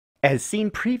As seen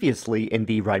previously in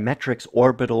the Rimetrix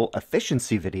Orbital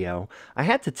Efficiency video, I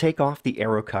had to take off the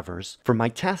aero covers for my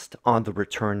test on the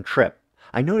return trip.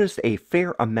 I noticed a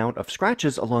fair amount of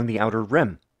scratches along the outer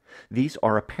rim. These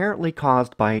are apparently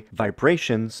caused by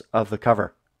vibrations of the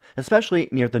cover, especially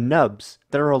near the nubs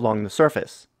that are along the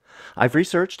surface. I've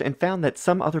researched and found that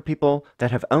some other people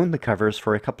that have owned the covers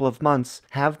for a couple of months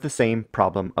have the same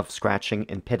problem of scratching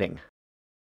and pitting.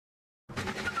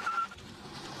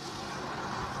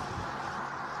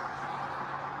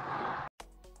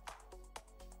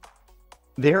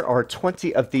 There are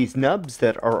 20 of these nubs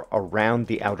that are around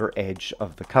the outer edge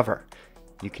of the cover.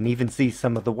 You can even see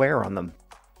some of the wear on them.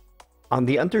 On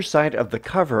the underside of the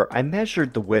cover, I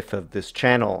measured the width of this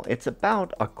channel. It's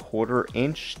about 1/4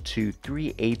 inch to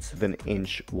 3/8 of an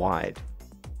inch wide.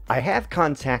 I have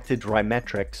contacted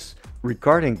Rimetrix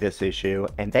regarding this issue,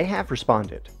 and they have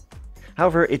responded.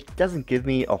 However, it doesn't give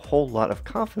me a whole lot of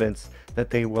confidence that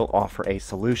they will offer a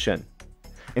solution.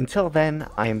 Until then,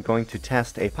 I am going to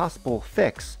test a possible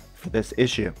fix for this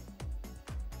issue.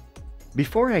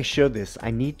 Before I show this,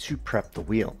 I need to prep the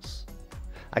wheels.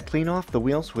 I clean off the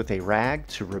wheels with a rag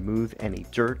to remove any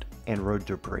dirt and road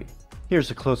debris. Here's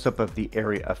a close-up of the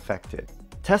area affected.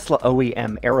 Tesla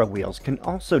OEM aero wheels can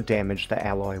also damage the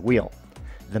alloy wheel.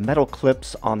 The metal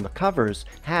clips on the covers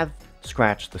have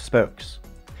scratched the spokes.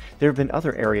 There have been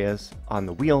other areas on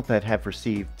the wheel that have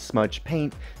received smudged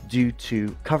paint due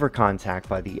to cover contact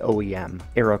by the OEM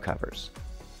aero covers.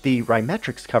 The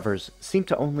Rimetrix covers seem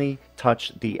to only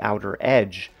touch the outer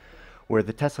edge, where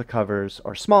the Tesla covers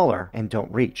are smaller and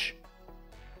don't reach.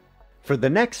 For the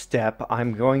next step,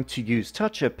 I'm going to use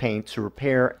touch-up paint to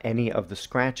repair any of the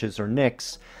scratches or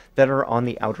nicks that are on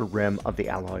the outer rim of the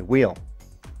alloy wheel.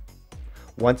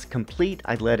 Once complete,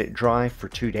 I let it dry for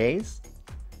 2 days.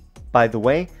 By the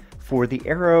way, for the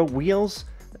aero wheels,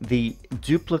 the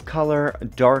Dupli-Color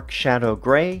Dark Shadow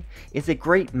Gray is a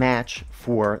great match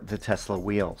for the Tesla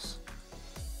wheels.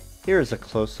 Here is a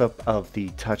close-up of the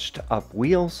touched up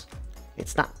wheels.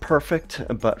 It's not perfect,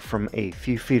 but from a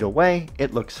few feet away,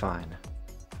 it looks fine.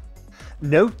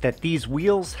 Note that these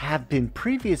wheels have been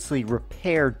previously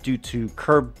repaired due to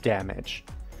curb damage.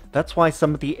 That's why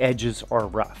some of the edges are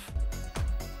rough.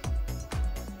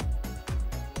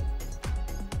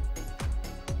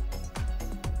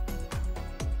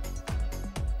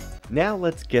 Now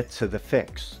let's get to the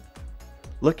fix.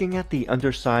 Looking at the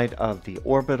underside of the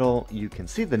orbital, you can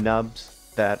see the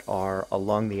nubs that are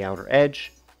along the outer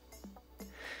edge.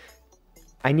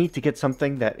 I need to get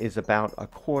something that is about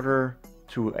 1/4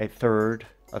 to 1/3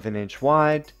 of an inch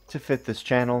wide to fit this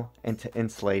channel and to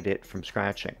insulate it from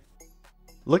scratching.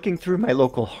 Looking through my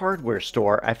local hardware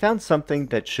store, I found something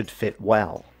that should fit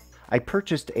well. I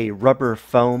purchased a rubber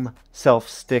foam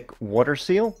self-stick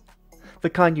Weatherseal, the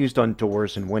kind used on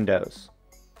doors and windows.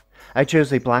 I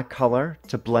chose a black color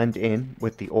to blend in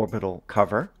with the orbital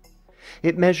cover.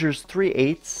 It measures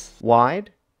 3/8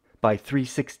 wide by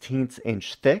 3/16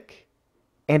 inch thick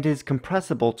and is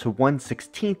compressible to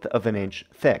 1/16 of an inch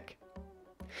thick.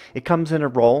 It comes in a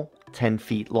roll 10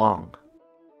 feet long.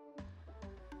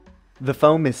 The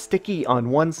foam is sticky on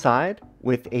one side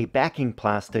with a backing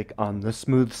plastic on the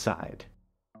smooth side.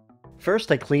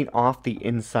 First, I clean off the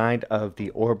inside of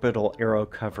the orbital aero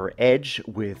cover edge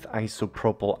with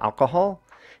isopropyl alcohol.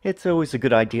 It's always a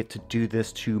good idea to do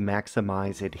this to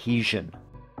maximize adhesion.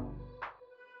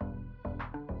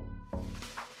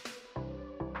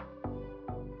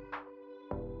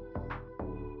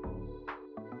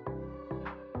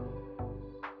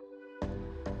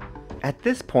 At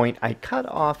this point, I cut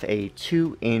off a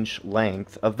 2-inch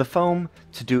length of the foam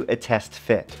to do a test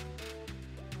fit.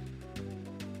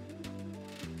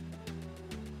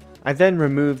 I then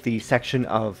remove the section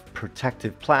of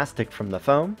protective plastic from the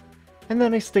foam, and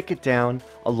then I stick it down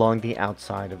along the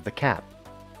outside of the cap.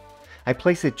 I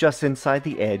place it just inside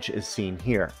the edge as seen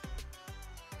here,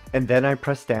 and then I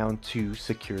press down to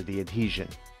secure the adhesion.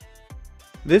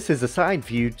 This is a side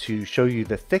view to show you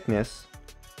the thickness,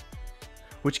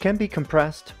 which can be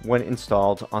compressed when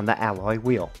installed on the alloy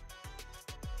wheel.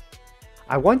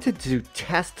 I wanted to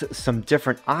test some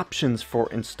different options for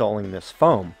installing this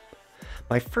foam.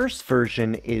 My first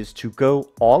version is to go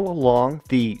all along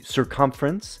the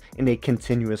circumference in a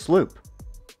continuous loop.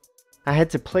 I had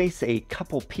to place a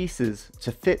couple pieces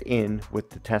to fit in with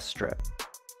the test strip.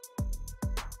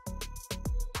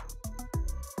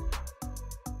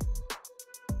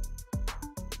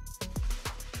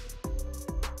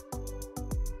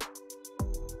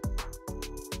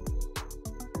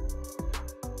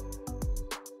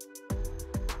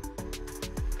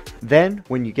 Then,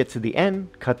 when you get to the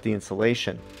end, cut the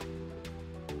insulation.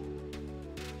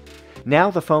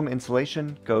 Now the foam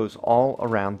insulation goes all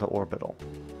around the orbital.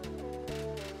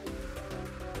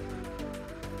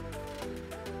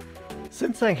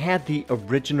 Since I had the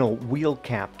original wheel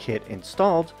cap kit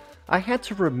installed, I had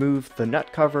to remove the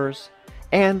nut covers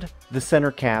and the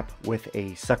center cap with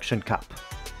a suction cup.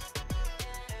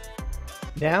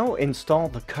 Now install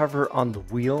the cover on the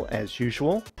wheel as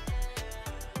usual.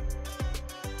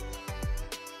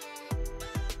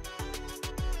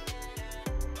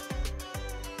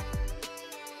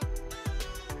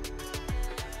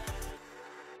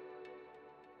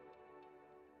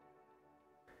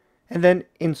 And then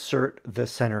insert the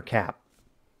center cap.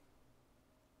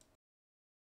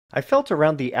 I felt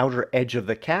around the outer edge of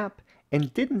the cap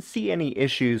and didn't see any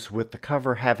issues with the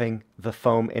cover having the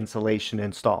foam insulation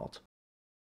installed.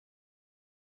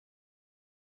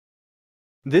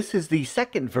 This is the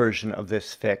second version of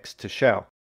this fix to show.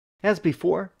 As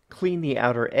before, clean the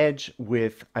outer edge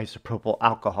with isopropyl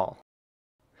alcohol.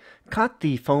 Cut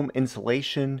the foam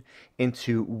insulation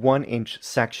into 1-inch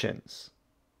sections.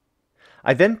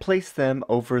 I then place them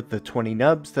over the 20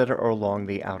 nubs that are along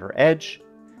the outer edge.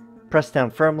 Press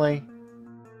down firmly.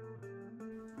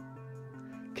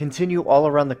 Continue all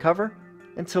around the cover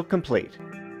until complete.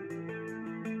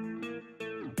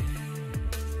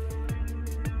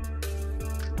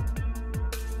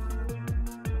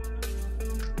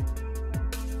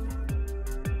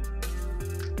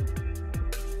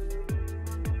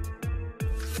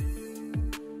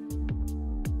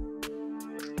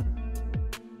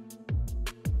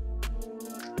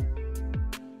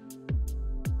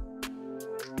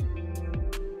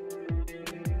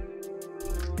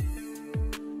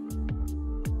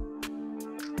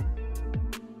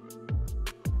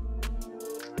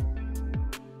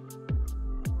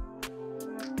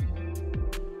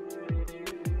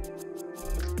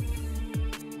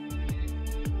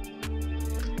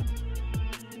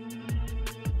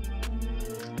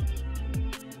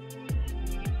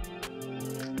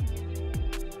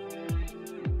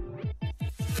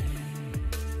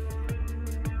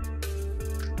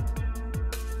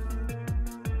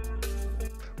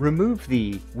 Remove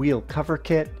the wheel cover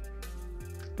kit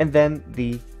and then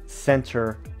the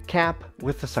center cap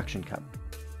with the suction cup.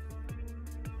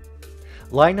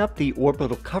 Line up the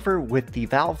orbital cover with the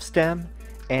valve stem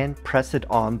and press it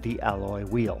on the alloy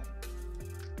wheel.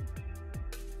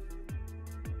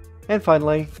 And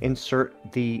finally, insert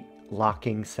the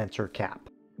locking center cap.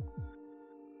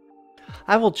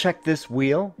 I will check this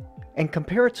wheel and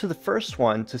compare it to the first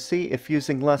one to see if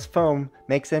using less foam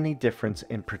makes any difference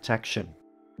in protection.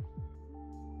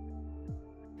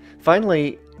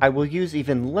 Finally, I will use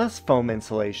even less foam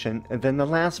insulation than the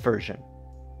last version.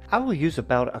 I will use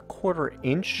about a 1/4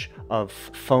 inch of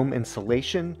foam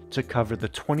insulation to cover the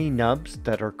 20 nubs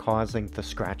that are causing the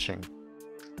scratching.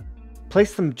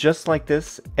 Place them just like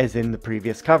this as in the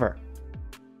previous cover.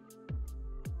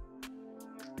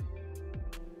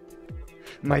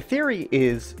 My theory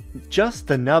is just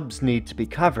the nubs need to be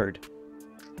covered,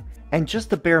 and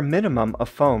just the bare minimum of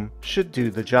foam should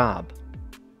do the job.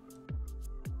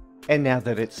 And now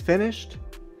that it's finished,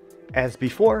 as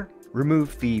before,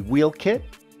 remove the wheel kit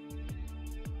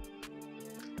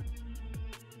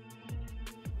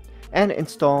and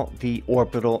install the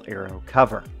orbital aero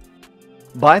cover.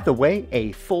 By the way,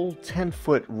 a full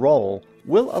 10-foot roll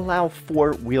will allow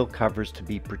 4 wheel covers to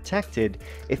be protected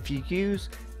if you use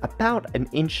about 1.5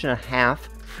 inches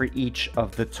for each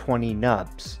of the 20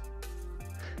 nubs.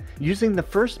 Using the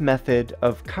first method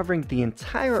of covering the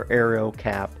entire aero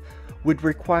cap would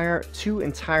require 2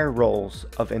 entire rolls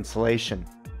of insulation.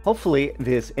 Hopefully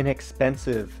this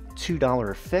inexpensive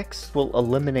 $2 fix will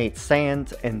eliminate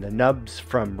sand and the nubs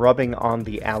from rubbing on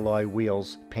the alloy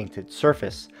wheel's painted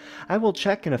surface. I will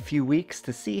check in a few weeks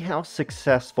to see how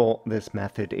successful this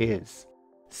method is.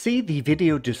 See the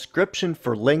video description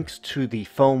for links to the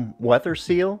foam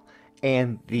Weatherseal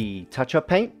and the touch-up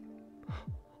paint.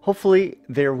 Hopefully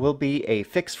there will be a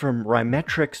fix from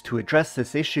Rimetrix to address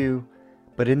this issue.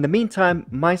 But in the meantime,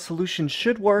 my solution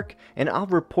should work, and I'll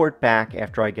report back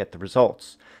after I get the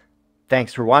results.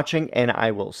 Thanks for watching, and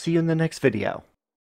I will see you in the next video.